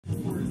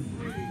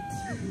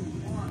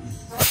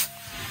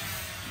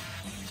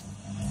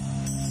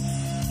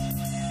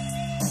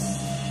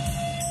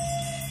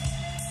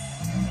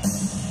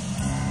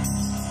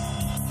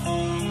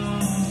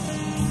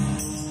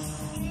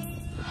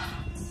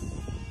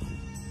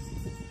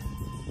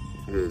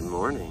Good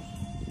morning.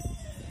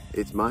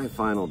 It's my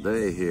final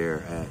day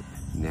here at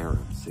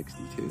Naram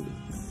 62.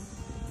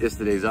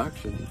 Yesterday's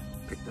auction,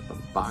 picked up a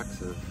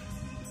box of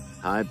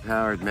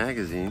high-powered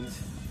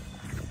magazines.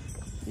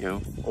 You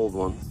know, old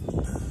ones.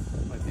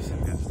 Might be some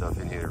good stuff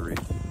in here to read.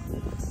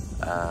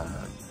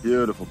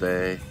 Beautiful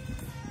day.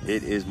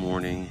 It is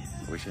morning.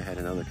 Wish I had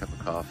another cup of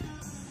coffee.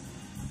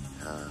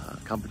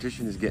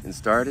 Competition is getting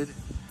started.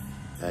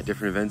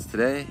 Different events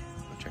today.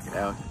 We'll check it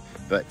out.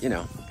 But, you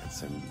know, got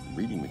some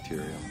reading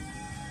material.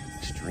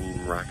 Extreme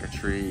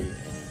rocketry and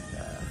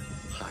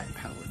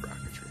high-powered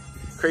rocketry.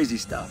 Crazy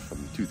stuff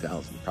from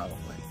 2000,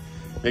 probably.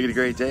 Make it a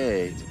great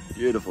day. It's a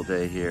beautiful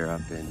day here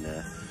up in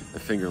the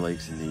Finger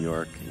Lakes in New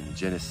York, in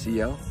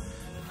Geneseo.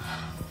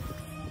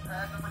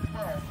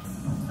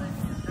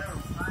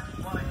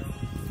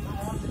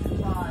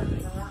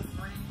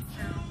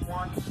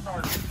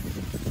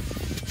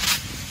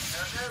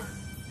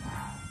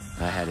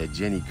 I had a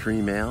Jenny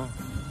Cream Ale.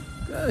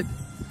 Good.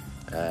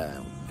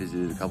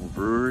 Visited a couple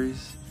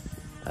breweries.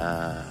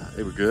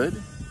 They were good.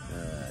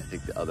 I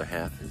think the other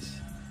half is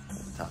at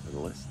the top of the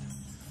list.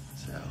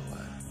 So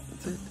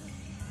that's it.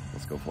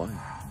 Let's go flying.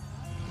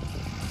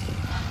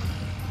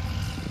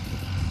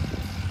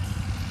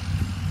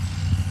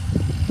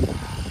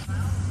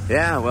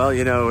 Yeah, well,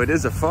 you know, it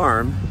is a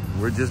farm.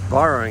 We're just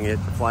borrowing it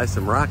to fly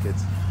some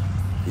rockets.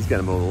 He's got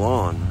to mow the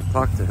lawn. I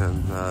talked to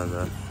him,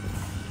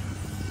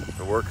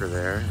 the worker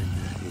there, and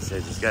he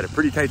says he's got a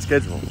pretty tight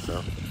schedule,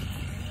 so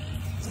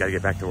he's got to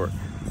get back to work.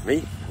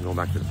 Me, I'm going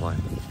back to the fly.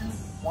 2,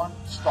 1,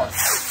 start.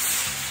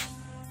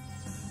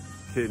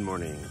 Good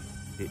morning.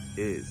 It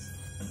is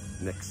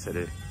next set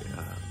of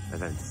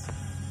events.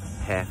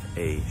 Half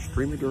A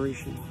streamer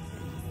duration,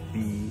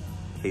 B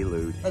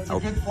payload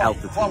altitude.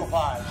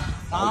 Qualified.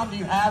 Tom, do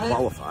you have it?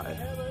 Qualified.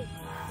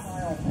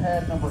 On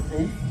pad number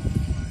 8.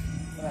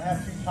 Can I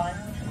have 2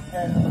 timers for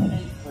pad number 8,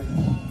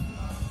 please?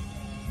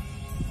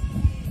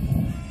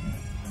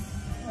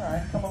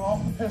 Alright, coming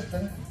off the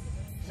piston.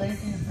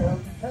 Safety is go,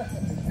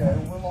 testing is go.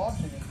 We're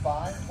launching in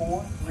 5,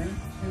 4, 3, 2,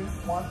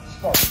 1,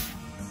 start.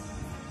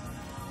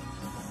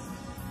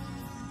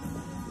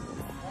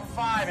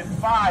 5 and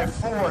 5,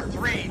 4,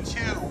 3, 2,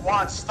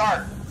 1,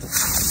 start.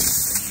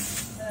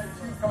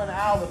 Coming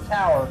out of the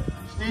tower.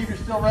 Steve, you're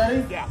still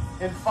ready? Yeah.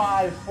 In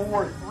 5,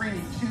 4, 3,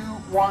 2,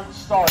 1,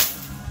 start.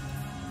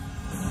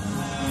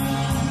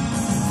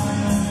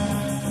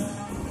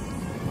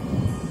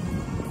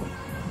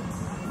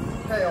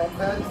 Okay, on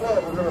pad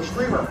 12, we're going to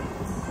streamer.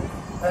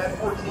 Pad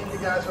 14, you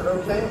guys are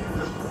okay?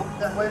 Just look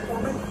that way for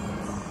me.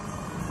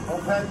 On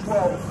pad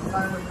 12,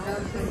 timer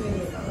again, taking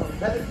on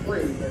pad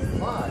 3 in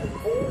 5,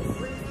 4,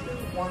 3, 2,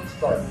 1,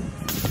 start.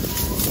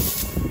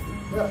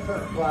 Left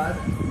turn flag.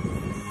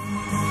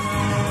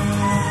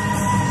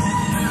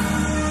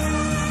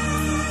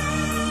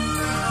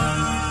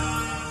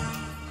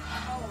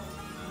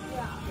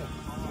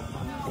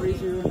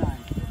 309.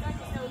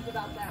 Becky knows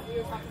about that. We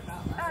were talking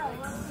about that. Oh,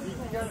 You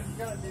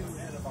gotta do it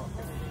about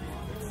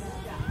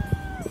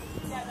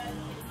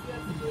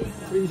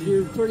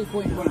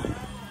 30.1.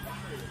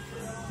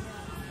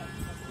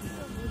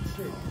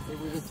 It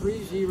was a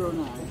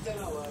 309.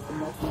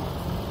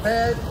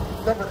 Pad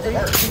number 18.